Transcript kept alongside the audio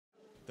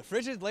The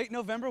frigid late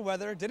November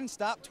weather didn't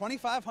stop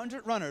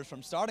 2,500 runners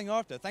from starting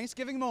off the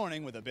Thanksgiving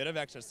morning with a bit of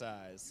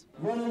exercise.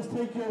 Runners,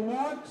 take your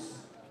marks.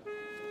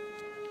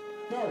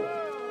 Go.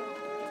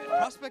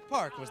 Prospect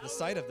Park was the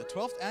site of the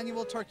 12th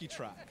annual Turkey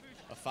Trot,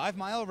 a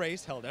 5-mile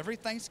race held every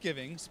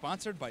Thanksgiving,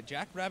 sponsored by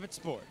Jack Rabbit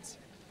Sports.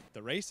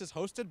 The race is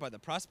hosted by the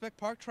Prospect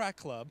Park Track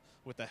Club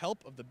with the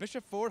help of the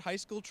Bishop Ford High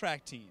School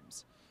track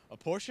teams. A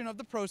portion of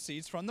the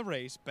proceeds from the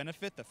race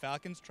benefit the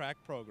Falcons track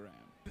program.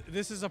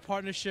 This is a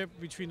partnership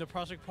between the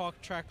Prospect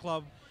Park Track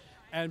Club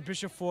and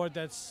Bishop Ford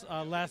that's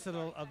lasted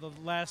the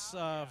last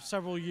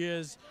several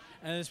years,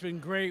 and it's been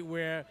great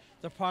where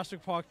the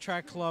Prospect Park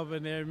Track Club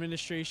and their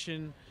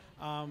administration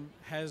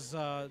has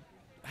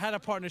had a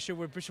partnership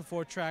with Bishop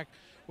Ford Track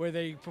where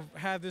they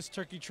have this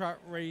Turkey Trot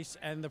race,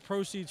 and the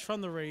proceeds from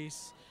the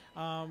race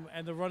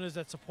and the runners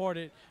that support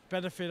it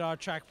benefit our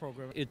track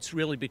program. It's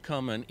really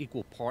become an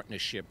equal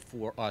partnership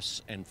for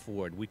us and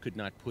Ford. We could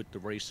not put the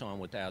race on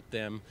without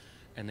them,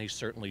 and they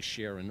certainly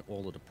share in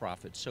all of the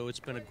profits. So it's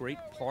been a great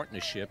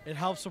partnership. It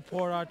helps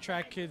support our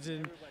track kids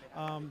in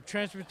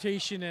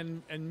transportation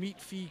and meet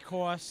fee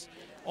costs,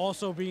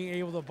 also being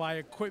able to buy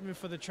equipment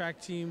for the track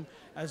team,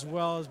 as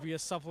well as be a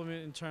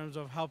supplement in terms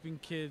of helping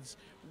kids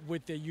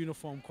with their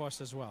uniform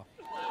costs as well.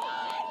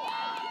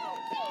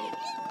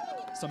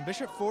 Some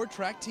Bishop Ford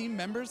track team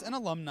members and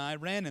alumni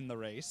ran in the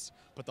race,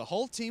 but the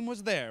whole team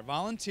was there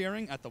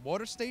volunteering at the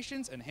water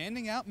stations and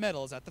handing out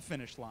medals at the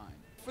finish line.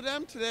 For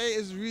them today,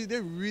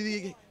 they're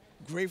really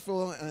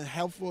grateful and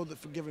helpful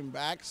for giving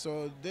back,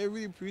 so they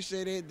really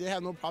appreciate it. They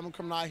have no problem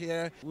coming out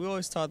here. We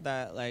always thought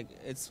that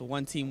it's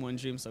one team, one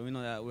dream, so we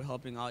know that we're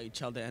helping out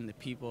each other and the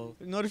people.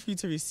 In order for you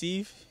to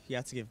receive, you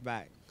have to give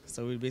back.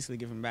 So we're basically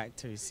giving back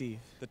to receive.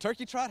 The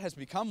Turkey Trot has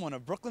become one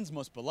of Brooklyn's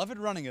most beloved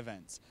running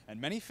events,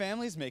 and many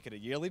families make it a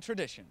yearly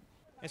tradition.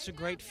 It's a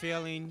great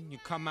feeling. You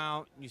come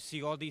out, you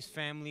see all these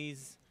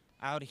families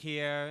out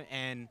here,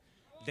 and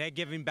they're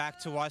giving back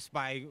to us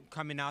by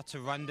coming out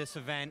to run this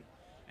event.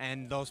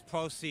 And those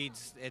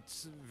proceeds,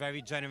 it's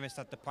very generous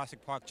that the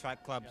Prospect Park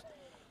Track Club,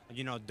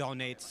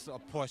 donates a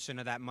portion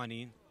of that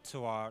money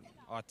to our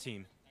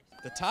team.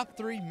 The top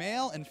 3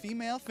 male and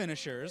female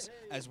finishers,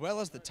 as well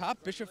as the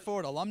top Bishop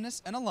Ford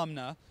alumnus and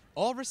alumna,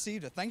 all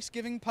received a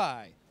Thanksgiving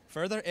pie,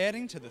 further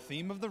adding to the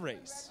theme of the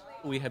race.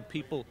 We have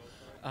people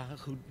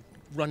who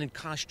run in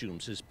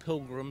costumes as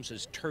pilgrims,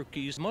 as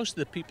turkeys. Most of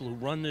the people who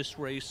run this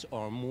race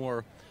are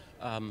more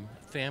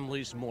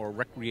families, more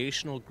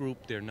recreational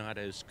group. They're not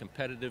as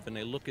competitive, and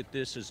they look at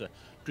this as a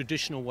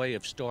traditional way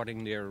of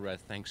starting their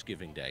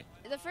Thanksgiving day.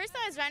 The first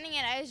time I was running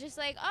it, I was just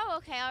like, oh,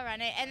 okay, I'll run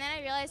it. And then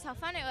I realized how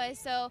fun it was,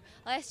 so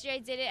last year I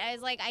did it. I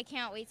was like, I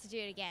can't wait to do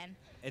it again.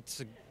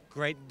 It's a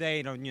great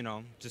day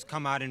to, just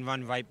come out and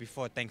run right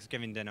before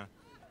Thanksgiving dinner.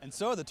 And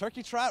so the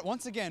Turkey Trot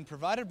once again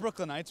provided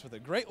Brooklynites with a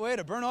great way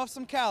to burn off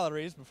some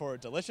calories before a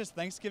delicious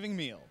Thanksgiving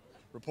meal.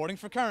 Reporting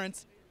for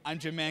Currents, I'm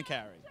Jim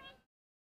Mancari.